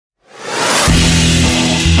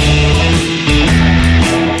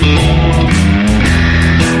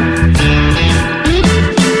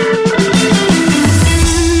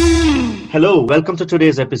Hello, welcome to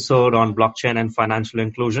today's episode on blockchain and financial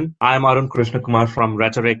inclusion. I'm Arun Krishnakumar from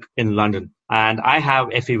Rhetoric in London, and I have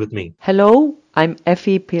Effie with me. Hello, I'm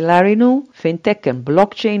Effie Pilarinu, FinTech and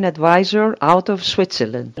Blockchain Advisor out of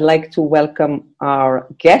Switzerland. I'd like to welcome our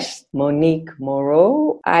guest, Monique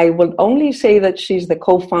Moreau. I will only say that she's the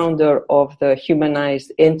co-founder of the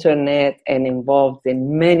Humanized Internet and involved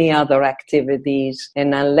in many other activities.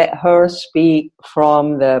 And I'll let her speak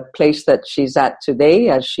from the place that she's at today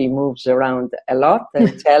as she moves around a lot.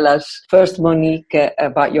 And tell us first, Monique,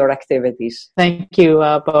 about your activities. Thank you,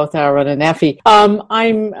 both Aaron and Effie. I'm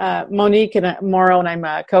Monique Moreau, and I'm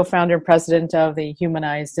a co-founder and president of the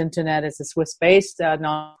Humanized Internet. It's a Swiss-based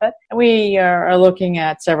nonprofit. We are looking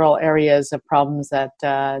at several areas of problems that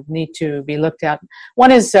need to be looked at.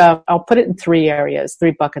 One is, I'll put it in three areas,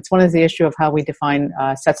 three buckets. One is the issue of how we define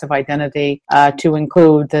sets of identity to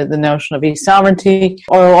include the notion of e-sovereignty,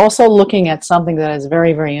 or also looking at something that is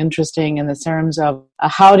very, very interesting in the terms of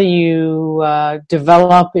how do you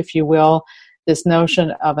develop, if you will, this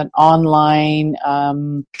notion of an online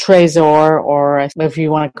trésor, or if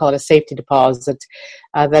you want to call it a safety deposit,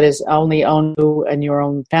 that is only owned by you and your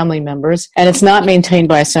own family members. And it's not maintained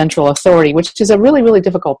by a central authority, which is a really, really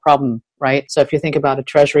difficult problem, right? So if you think about a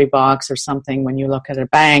treasury box or something, when you look at a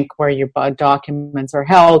bank where your documents are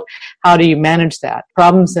held, how do you manage that?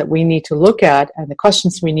 Problems that we need to look at, and the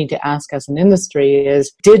questions we need to ask as an industry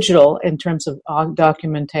is, digital in terms of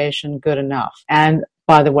documentation good enough? And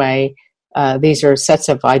by the way, these are sets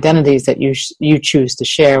of identities that you choose to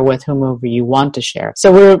share with whomever you want to share. So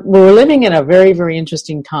we're living in a very, very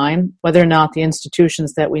interesting time. Whether or not the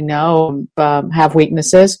institutions that we know have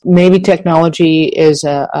weaknesses, maybe technology is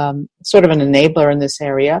a sort of an enabler in this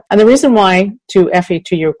area. And the reason why, to Effie,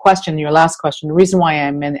 to your question, your last question, the reason why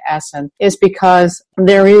I'm in Essen is because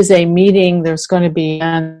there is a meeting. There's going to be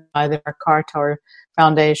by the Mercator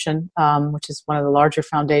Foundation, which is one of the larger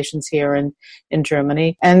foundations here in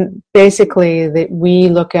Germany. And basically, we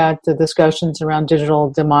look at the discussions around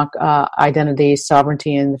digital identity,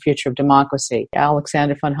 sovereignty, and the future of democracy.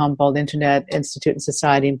 Alexander von Humboldt Internet Institute and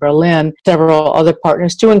Society in Berlin, several other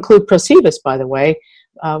partners, to include Procebus, by the way,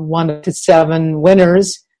 one of the 7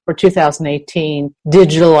 winners for 2018,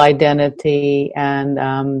 digital identity and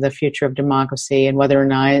the future of democracy, and whether or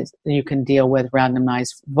not you can deal with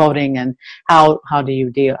randomized voting, and how do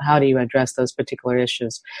you address those particular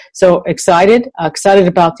issues. So excited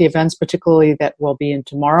about the events, particularly that will be in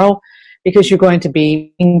tomorrow, because you're going to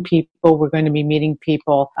be meeting people. We're going to be meeting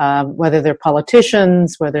people, whether they're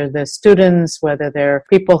politicians, whether they're students, whether they're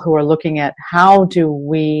people who are looking at how do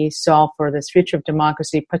we solve for this future of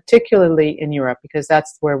democracy, particularly in Europe, because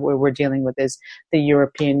that's where we're dealing with, is the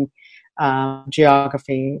European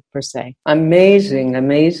geography per se. Amazing.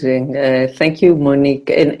 Thank you,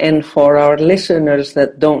 Monique. And for our listeners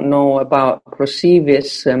that don't know about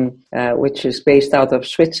Procebus, which is based out of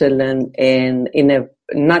Switzerland, and in a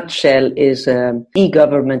nutshell is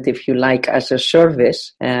e-government, if you like, as a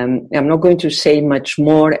service. I'm not going to say much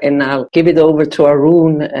more, and I'll give it over to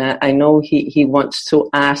Arun. I know he wants to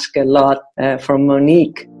ask a lot from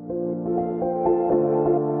Monique.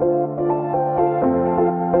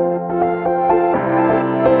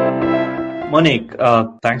 Monique,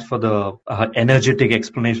 thanks for the energetic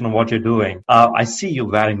explanation of what you're doing. I see you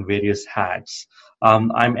wearing various hats.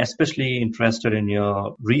 I'm especially interested in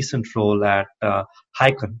your recent role at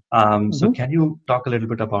Hicon. So can you talk a little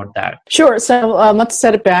bit about that? Sure. So let's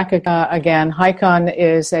set it back again. Hicon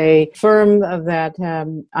is a firm that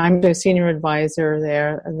I'm the senior advisor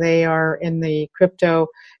there. They are in the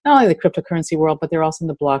not only the cryptocurrency world, but they're also in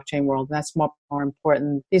the blockchain world. And that's more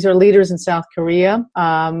important. These are leaders in South Korea.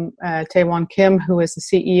 Taewon Kim, who is the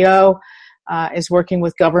CEO, is working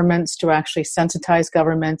with governments to actually sensitize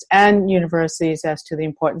governments and universities as to the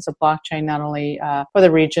importance of blockchain, not only for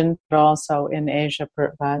the region, but also in Asia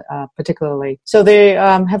particularly. So they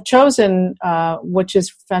have chosen, which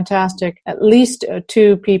is fantastic, at least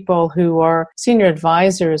 2 people who are senior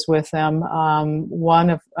advisors with them, one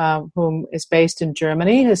of whom is based in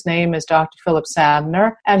Germany. His name is Dr. Philip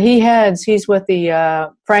Sadner, and he's with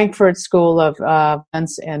the Frankfurt School of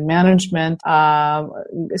Events and Management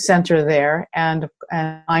Center there. And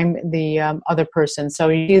I'm the other person. So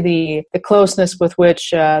you see the closeness with which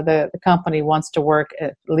the company wants to work,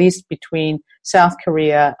 at least between South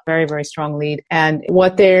Korea, very, very strong lead. And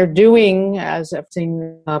what they're doing, as I've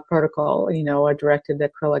seen protocol, a directed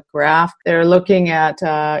acrylic graph, they're looking at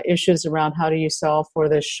issues around how do you solve for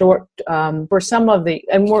the short, for some of the,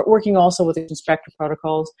 and we're working also with the inspector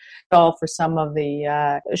protocols, all for some of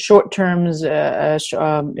the short terms, if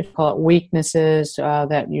you call it weaknesses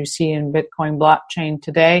that you see in Bitcoin blockchain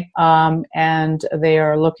today. And they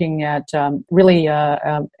are looking at really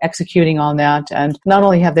executing on that. And not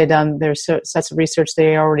only have they done their sets of research,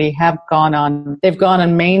 they already have gone on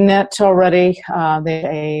mainnet already. They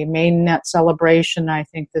had a mainnet celebration, I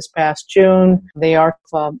think, this past June. They are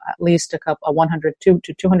at least 100 to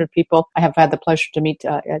 200 people. I have had the pleasure to meet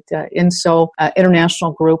at INSO,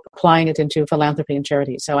 international group, applying it into philanthropy and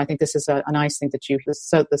charity. So I think this is a nice thing that you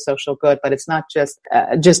the social good, but it's not just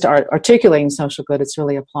articulating social good, it's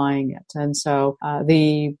really applying it. And so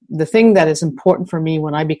the thing that is important for me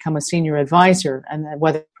when I become a senior advisor, and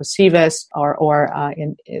whether Procivis or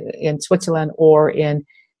in Switzerland or in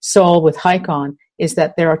Seoul with HICON, is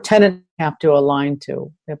that there are tenants you have to align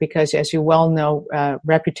to, because as you well know,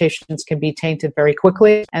 reputations can be tainted very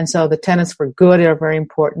quickly. And so the tenets for good are very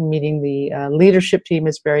important. Meeting the leadership team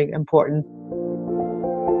is very important.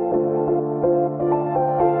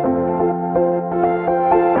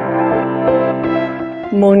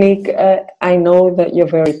 Monique, I know that you're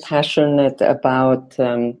very passionate about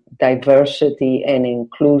diversity and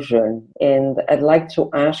inclusion, and I'd like to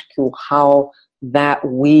ask you how that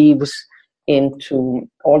weaves into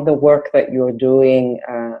all the work that you're doing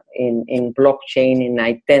in blockchain, in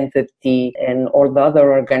identity, and all the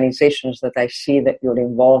other organizations that I see that you're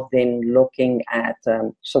involved in, looking at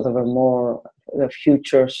sort of a more the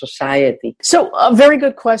future society. So a very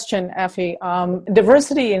good question, Effie.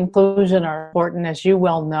 Diversity and inclusion are important, as you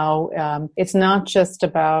well know. It's not just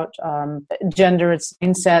about gender, it's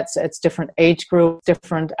mindsets, it's different age groups,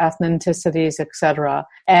 different ethnicities, etc.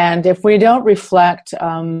 And if we don't reflect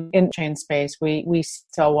in chain space, we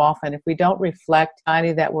so often, if we don't reflect the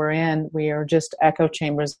society that we're in, we are just echo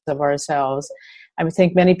chambers of ourselves. I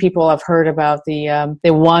think many people have heard about the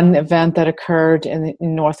one event that occurred in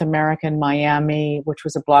North America, in Miami, which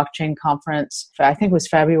was a blockchain conference. I think it was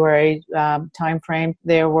February timeframe.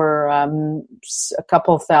 There were a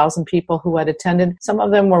couple of thousand people who had attended. Some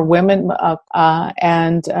of them were women,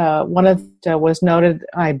 and one of was noted,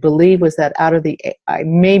 I believe, was that out of the, I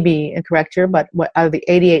may be incorrect here, but out of the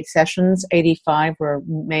 88 sessions, 85 were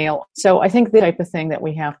male. So I think the type of thing that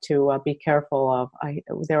we have to be careful of.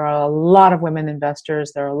 There are a lot of women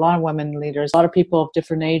investors, there are a lot of women leaders, a lot of people of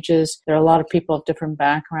different ages, there are a lot of people of different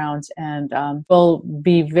backgrounds, and we'll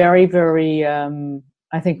be very, very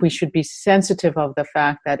I think we should be sensitive of the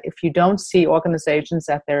fact that if you don't see organizations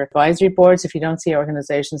at their advisory boards, if you don't see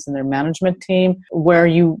organizations in their management team where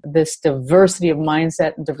this diversity of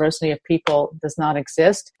mindset and diversity of people does not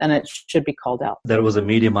exist, then it should be called out. There was a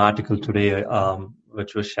Medium article today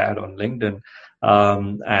which was shared on LinkedIn,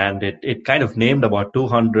 and it kind of named about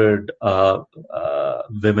 200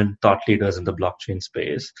 women thought leaders in the blockchain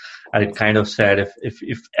space. And it kind of said,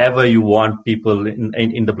 if ever you want people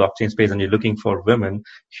in the blockchain space and you're looking for women,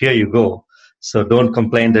 here you go. So don't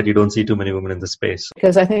complain that you don't see too many women in the space.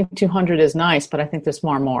 Because I think 200 is nice, but I think there's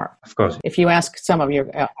more. Of course. If you ask some of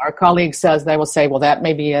our colleagues, they will say, well, that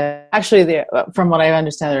may be actually, from what I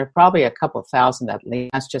understand, there are probably a couple of thousand at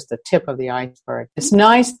least. That's just the tip of the iceberg. It's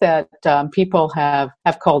nice that people have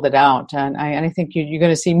called it out, and I think you're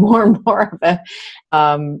going to see more and more of it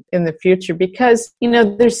in the future, because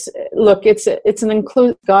it's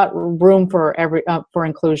got room for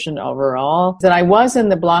inclusion overall. That I was in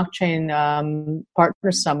the blockchain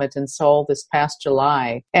Partner Summit in Seoul this past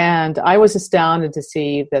July, and I was astounded to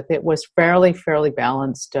see that it was fairly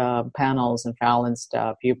balanced panels and balanced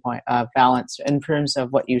viewpoint, balance in terms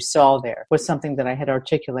of what you saw there was something that I had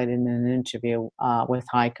articulated in an interview with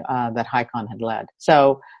that HICON had led.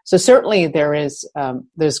 So certainly there's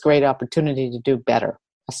great opportunity to do better.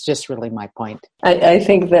 That's just really my point. I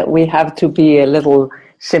think that we have to be a little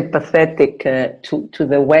sympathetic to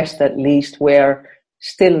the West, at least, where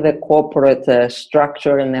still the corporate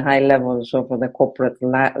structure and the high levels of the corporate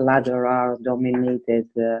ladder are dominated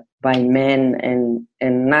by men, and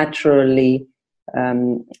naturally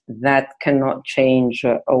that cannot change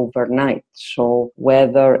overnight. So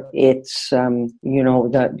whether it's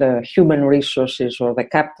the human resources or the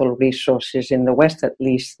capital resources in the West, at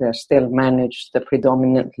least, they're still managed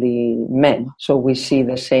predominantly men. So we see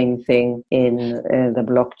the same thing in the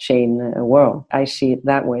blockchain world. I see it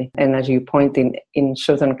that way. And as you point in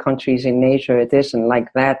certain countries in Asia, it isn't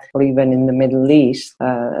like that, or even in the Middle East,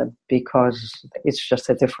 because it's just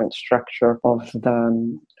a different structure of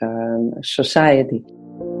the society.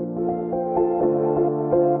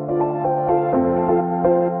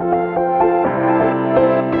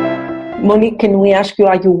 Monique, can we ask you,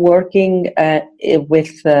 are you working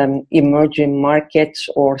with emerging markets,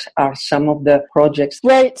 or are some of the projects?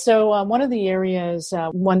 Right. So one of the areas,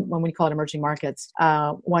 when we call it emerging markets,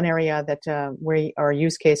 one area that our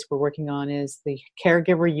use case we're working on is the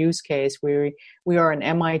caregiver use case. We are an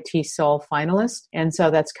MIT Sol finalist, and so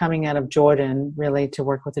that's coming out of Jordan, really, to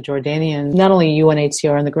work with the Jordanians, not only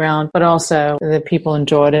UNHCR on the ground, but also the people in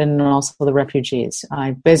Jordan and also the refugees.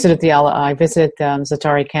 I visited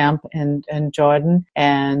Zaatari camp in Jordan,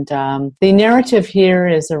 and the narrative here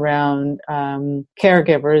is around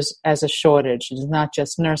caregivers as a shortage. It's not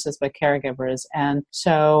just nurses, but caregivers. And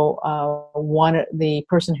so the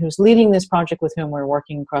person who's leading this project, with whom we're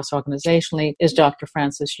working cross-organizationally, is Dr.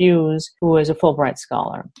 Frances Hughes, who is a Fulbright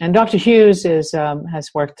scholar. And Dr. Hughes has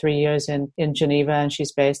worked 3 years in Geneva, and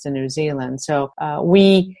she's based in New Zealand. So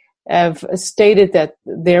we have stated that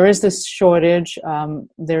there is this shortage.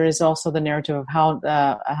 There is also the narrative of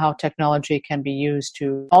how technology can be used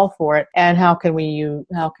to solve for it, and how can we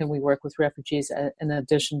work with refugees in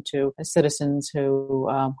addition to citizens who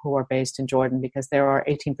are based in Jordan, because there are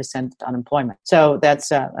 18% unemployment. So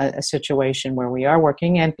that's a situation where we are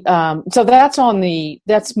working, and so that's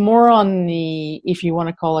more on the, if you want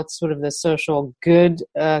to call it, sort of the social good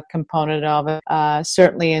component of it.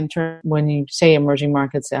 Certainly, in terms when you say emerging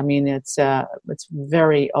markets, I mean, it's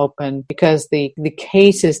very open, because the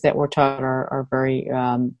cases that we're talking are very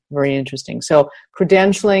very interesting. So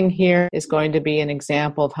credentialing here is going to be an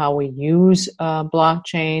example of how we use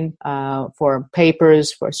blockchain for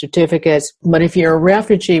papers, for certificates. But if you're a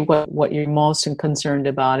refugee, what you're most concerned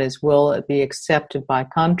about is, will it be accepted by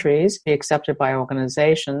countries, be accepted by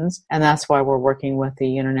organizations? And that's why we're working with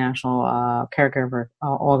the International Caregiver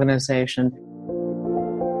Organization.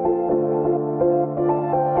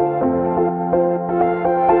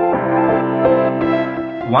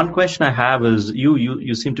 One question I have is,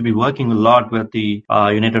 you seem to be working a lot with the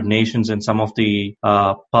United Nations and some of the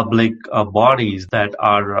public bodies that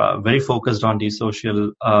are very focused on these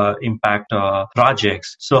social impact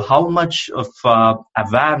projects. So how much of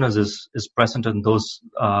awareness is present in those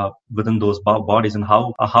within those bodies, and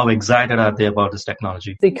how excited are they about this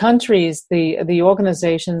technology? The countries, the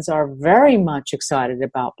organizations are very much excited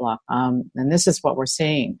about blockchain, and this is what we're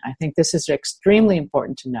seeing. I think this is extremely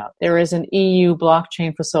important to note. There is an EU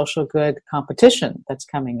blockchain for social good competition that's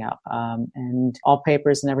coming up, and all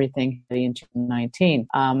papers and everything in 2019.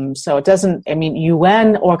 So it doesn't, I mean,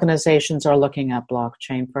 UN organizations are looking at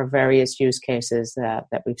blockchain for various use cases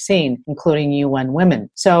that we've seen, including UN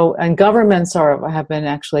Women. So, and governments have been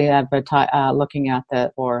actually looking at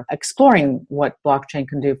that, or exploring what blockchain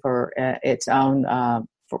can do for its own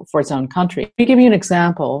for its own country. Let me give you an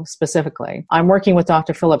example specifically. I'm working with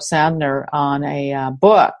Dr. Philip Sandner on a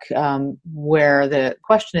book where the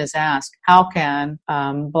question is asked, how can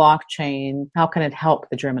blockchain, how can it help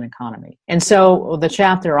the German economy? And so the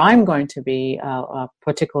chapter I'm going to be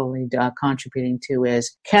particularly contributing to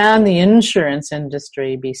is, can the insurance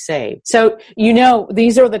industry be saved? So,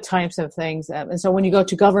 these are the types of things. And so when you go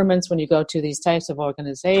to governments, when you go to these types of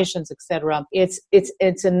organizations, etc., it's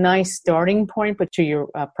a nice starting point, but to your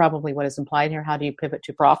probably what is implied here, how do you pivot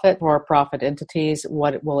to profit or profit entities?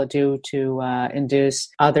 What will it do to induce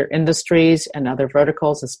other industries and other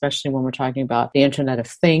verticals, especially when we're talking about the Internet of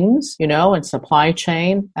Things, and supply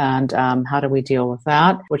chain, and how do we deal with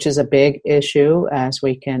that, which is a big issue,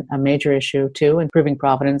 a major issue too, improving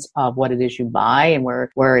provenance of what it is you buy and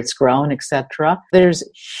where it's grown, etc. There's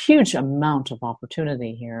huge amount of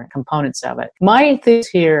opportunity here, components of it. My thing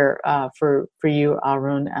here for you,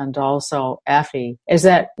 Arun, and also Effie, is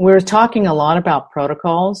that we're talking a lot about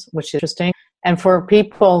protocols, which is interesting. And for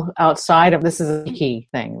people outside of this, is a key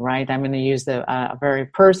thing, right? I'm going to use the very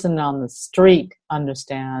person on the street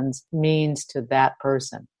understands means to that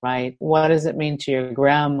person, right? What does it mean to your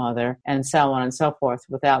grandmother, and so on and so forth,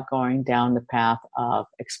 without going down the path of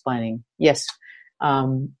explaining, yes,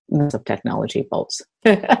 of technology bolts.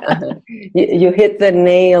 You hit the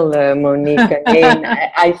nail, Monique. Again,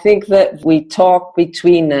 I think that we talk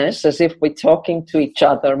between us as if we're talking to each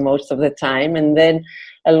other most of the time, and then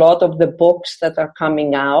a lot of the books that are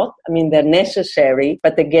coming out, I mean, they're necessary,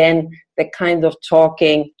 but again, the kind of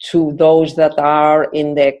talking to those that are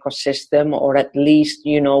in the ecosystem, or at least,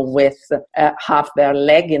 with half their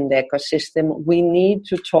leg in the ecosystem, we need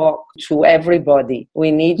to talk to everybody.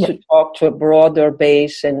 We need to talk to a broader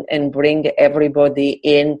base and bring everybody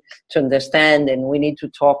in to understand, and we need to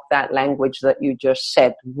talk that language that you just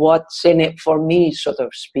said. What's in it for me, so to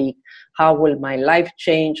speak? How will my life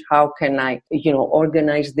change? How can I,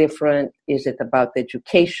 organize different? Is it about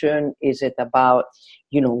education? Is it about,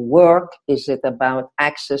 work? Is it about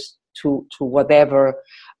access to whatever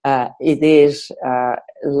it is,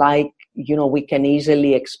 like we can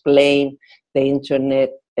easily explain the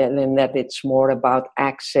internet, and that it's more about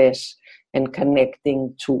access and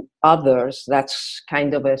connecting to others. That's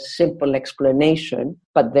kind of a simple explanation.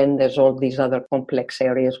 But then there's all these other complex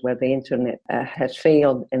areas where the internet has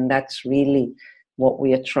failed, and that's really what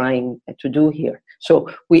we are trying to do here. So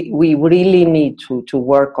we really need to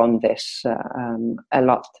work on this a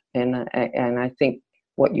lot. And I think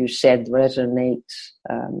what you said resonates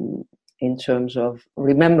in terms of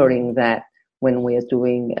remembering that when we are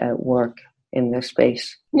doing work in this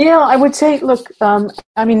space. Yeah, I would say, look,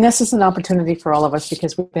 this is an opportunity for all of us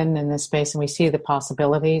because we've been in this space and we see the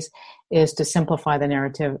possibilities, is to simplify the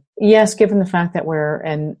narrative. Yes, given the fact that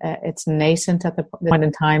it's nascent at the point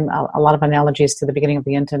in time, a lot of analogies to the beginning of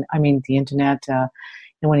the internet.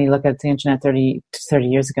 When you look at the internet 30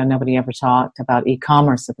 years ago, nobody ever talked about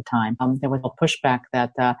e-commerce at the time. There was a pushback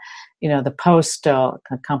that, the post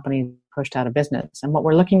company pushed out of business. And what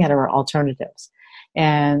we're looking at are alternatives.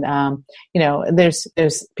 And, there's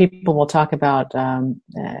people will talk about,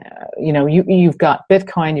 you've got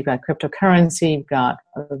Bitcoin, you've got cryptocurrency, you've got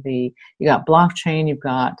blockchain, you've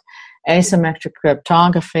got asymmetric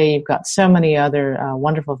cryptography, you've got so many other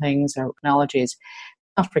wonderful things or technologies.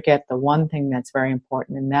 Don't forget the one thing that's very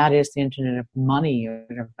important, and that is the Internet of Money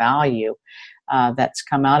or value that's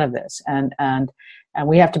come out of this. And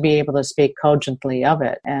we have to be able to speak cogently of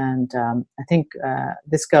it. And I think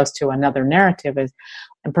this goes to another narrative,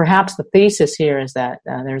 and perhaps the thesis here is that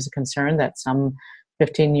there's a concern that some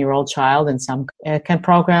 15-year-old child and some can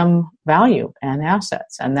program value and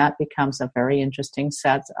assets, and that becomes a very interesting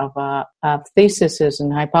set of theses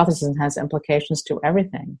and hypotheses and has implications to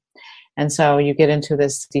everything. And so you get into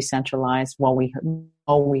this decentralized, we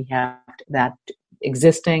have that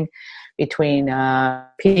existing between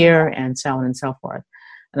peer and so on and so forth.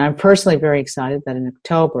 And I'm personally very excited that in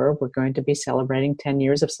October, we're going to be celebrating 10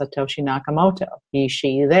 years of Satoshi Nakamoto, he,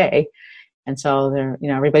 she, they. And so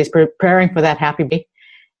everybody's preparing for that happy day,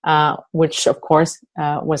 which of course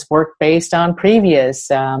was work based on previous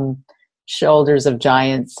shoulders of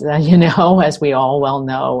giants, as we all well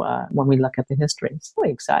know when we look at the history. It's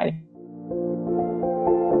really exciting.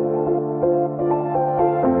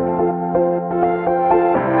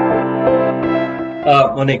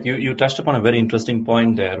 Monique, you touched upon a very interesting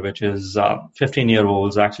point there, which is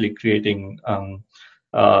 15-year-olds actually creating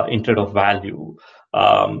internet of value.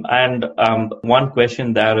 And one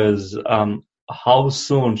question there is, how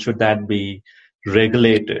soon should that be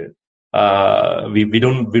regulated? We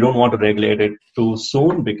don't want to regulate it too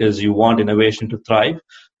soon because you want innovation to thrive,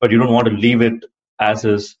 but you don't want to leave it as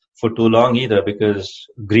is for too long either because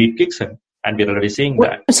greed kicks in. And we're already seeing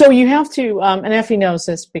that. So you have to, and Effie knows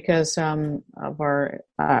this because of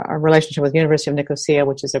our relationship with the University of Nicosia,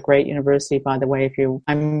 which is a great university, by the way.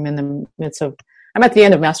 I'm at the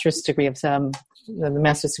end of master's degree of the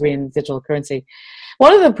master's degree in digital currency.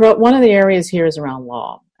 One of the areas here is around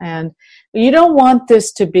law, and you don't want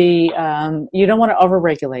this to be, you don't want to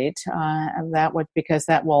overregulate, because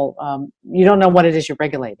that will, you don't know what it is you're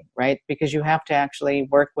regulating, right? Because you have to actually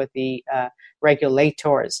work with the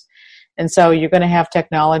regulators. And so you're going to have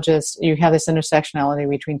technologists, you have this intersectionality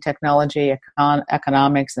between technology,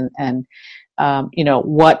 economics, and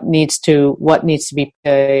what needs to be,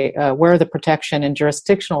 where the protection and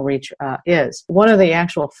jurisdictional reach is. One of the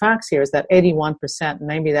actual facts here is that 81%,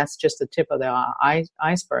 maybe that's just the tip of the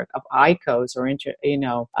iceberg, of ICOs or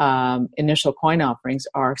initial coin offerings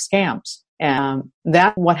are scams. And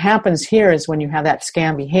that what happens here is when you have that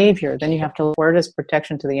scam behavior, then you have to, where does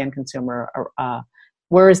protection to the end consumer,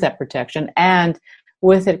 where is that protection? And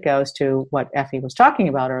with it goes to what Effie was talking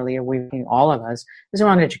about earlier, all of us, is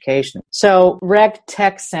around education. So reg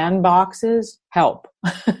tech sandboxes help.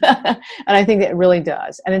 And I think that it really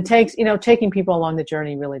does. And it takes, taking people along the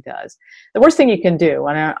journey really does. The worst thing you can do,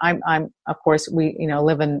 and I'm of course, we,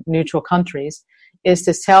 live in neutral countries, is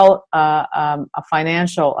to tell a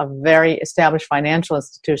very established financial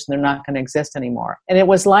institution they're not going to exist anymore. And it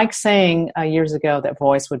was like saying years ago that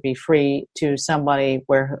voice would be free to somebody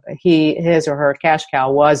where his or her cash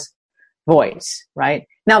cow was voice, right?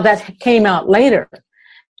 Now that came out later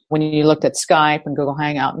when you looked at Skype and Google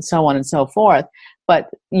Hangout and so on and so forth. But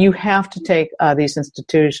you have to take these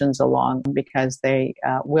institutions along because they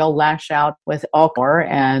will lash out with more,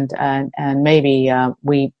 and maybe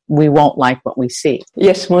we won't like what we see.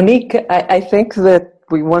 Yes, Monique, I think that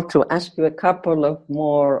we want to ask you a couple of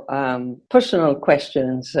more personal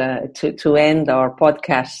questions to end our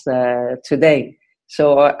podcast today.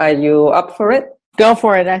 So are you up for it? Go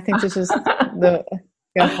for it. I think this is the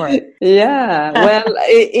Go for it. Yeah, well,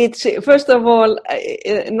 it's first of all,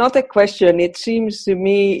 not a question. It seems to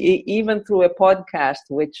me, even through a podcast,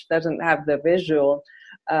 which doesn't have the visual,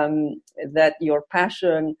 that your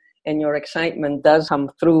passion and your excitement does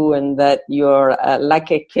come through, and that you're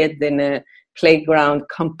like a kid in a playground,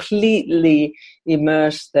 completely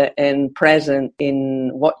immersed and present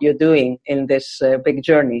in what you're doing in this big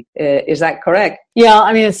journey. Is that correct? Yeah,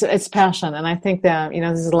 I mean, it's passion. And I think that,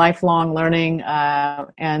 this is lifelong learning.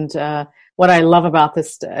 And what I love about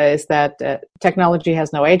this is that technology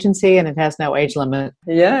has no agency and it has no age limit.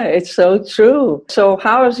 Yeah, it's so true. So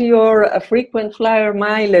how's your frequent flyer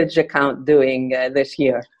mileage account doing this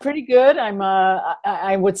year? Pretty good.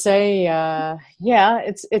 I would say,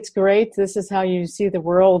 it's great. This is how you see the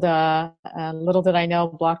world. Little did I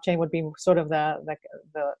know blockchain would be sort of the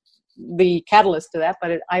catalyst to that,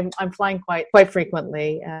 but I'm flying quite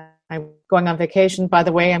frequently. I'm going on vacation. By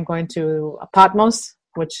the way, I'm going to Patmos,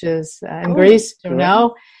 which is in Greece, you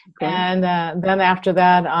know. Okay. And then after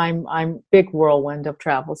that, I'm big whirlwind of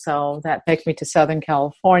travel. So that takes me to Southern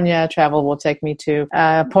California. Travel will take me to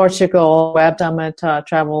Portugal. Web Summit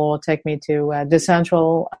travel will take me to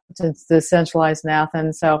decentralized in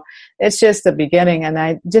Athens. So it's just the beginning.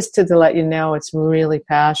 And just to let you know, it's really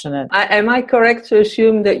passionate. Am I correct to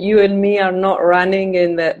assume that you and me are not running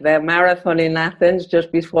in the marathon in Athens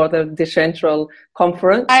just before the Decentral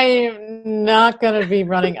conference? I am not going to be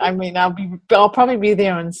running. I mean, I'll probably be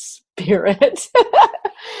there in spirit.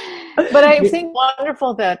 But I think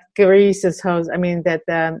wonderful that Greece is host. I mean, that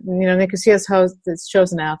Nicosia is host. It's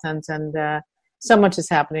chosen Athens, and so much is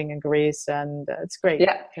happening in Greece, and it's great.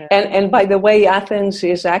 Yeah, and by the way, Athens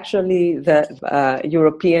is actually the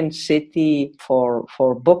European city for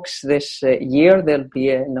books this year. There'll be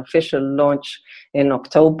an official launch in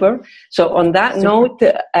October. So on that note,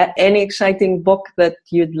 any exciting book that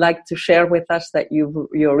you'd like to share with us that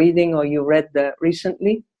you're reading or you read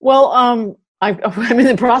recently? Well, I'm in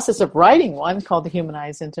the process of writing one called The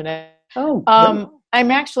Humanized Internet. I'm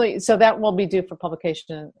actually, so that will be due for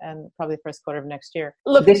publication and probably the first quarter of next year.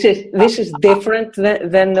 Look, this is different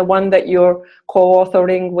than the one that you're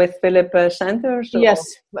co-authoring with Philip Sanders? Yes,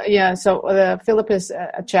 yeah. So Philip is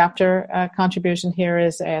a chapter contribution here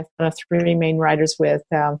is three main writers with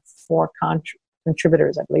 4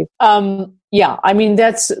 contributors, I believe. I mean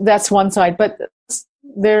that's one side, but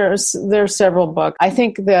there's several books. I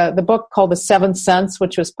think the book called The Seventh Sense,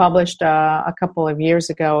 which was published a couple of years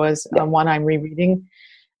ago, is one I'm rereading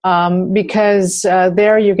because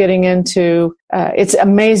there you're getting into. It's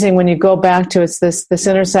amazing when you go back to this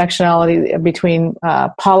intersectionality between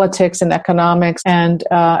politics and economics, and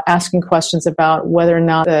asking questions about whether or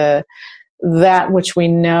not that which we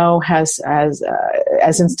know has as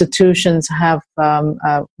institutions have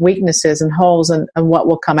weaknesses and holes, and what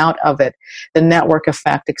will come out of it, the network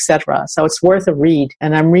effect, etc. So it's worth a read,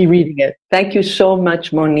 and I'm rereading it. Thank you so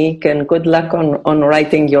much, Monique, and good luck on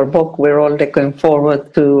writing your book. We're all looking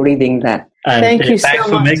forward to reading that. And thank you so much. Thanks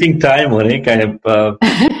for making time, Monique.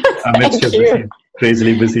 Amidst your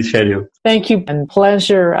crazily busy schedule. Thank you, and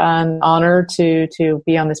pleasure and honor to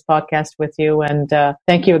be on this podcast with you, and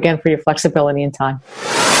thank you again for your flexibility and time.